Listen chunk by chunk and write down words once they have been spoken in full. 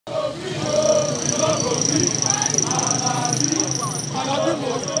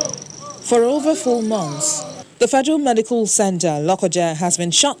For over 4 months, the Federal Medical Center, Lokoja, has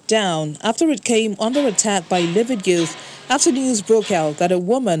been shut down after it came under attack by livid youth after news broke out that a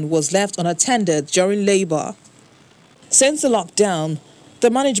woman was left unattended during labor. Since the lockdown, the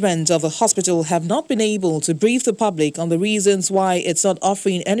management of the hospital have not been able to brief the public on the reasons why it's not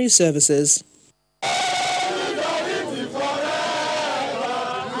offering any services.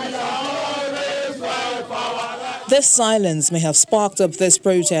 This silence may have sparked up this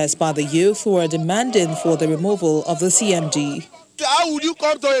protest by the youth who are demanding for the removal of the CMD. How would you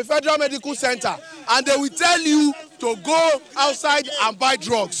come to a federal medical center and they will tell you to go outside and buy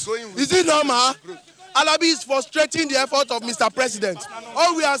drugs? Is it normal? Alabi is frustrating the effort of Mr. President.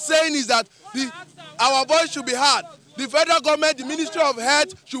 All we are saying is that our voice should be heard. The federal government, the Ministry of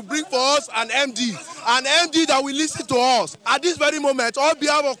Health should bring for us an MD that will listen to us. At this very moment, on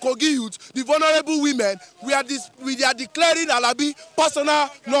behalf of Kogi youth, the vulnerable women, we are declaring Alabi persona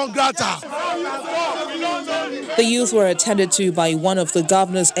non grata. The youth were attended to by one of the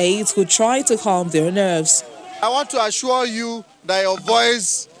governor's aides who tried to calm their nerves. I want to assure you that your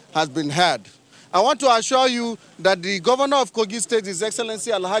voice has been heard. I want to assure you that the governor of Kogi State, His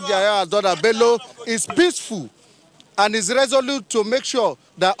Excellency Alhaji Yahya Adoda Bello, is peaceful and is resolute to make sure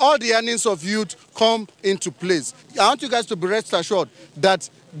that all the earnings of youth come into place. I want you guys to be rest assured that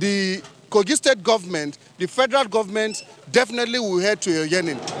the Kogi State government, the federal government, definitely will head to your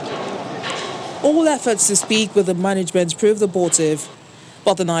yearning. All efforts to speak with the management proved abortive,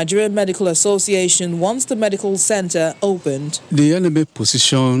 but the Nigerian Medical Association wants the medical center opened. The enemy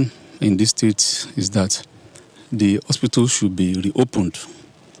position in this state is that the hospital should be reopened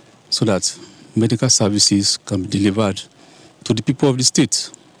so that medical services can be delivered to the people of the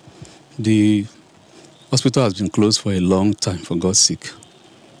state. The hospital has been closed for a long time, for God's sake.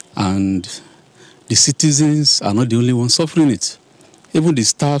 And the citizens are not the only ones suffering it. Even the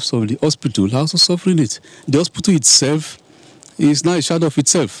staffs of the hospital are also suffering it. The hospital itself is now a shadow of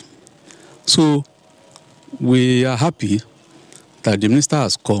itself. So we are happy that the minister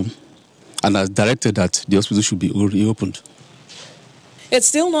has come and has directed that the hospital should be reopened. It's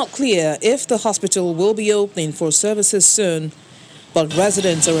still not clear if the hospital will be opening for services soon, but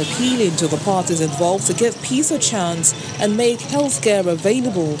residents are appealing to the parties involved to give peace a chance and make healthcare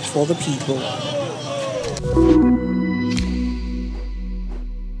available for the people.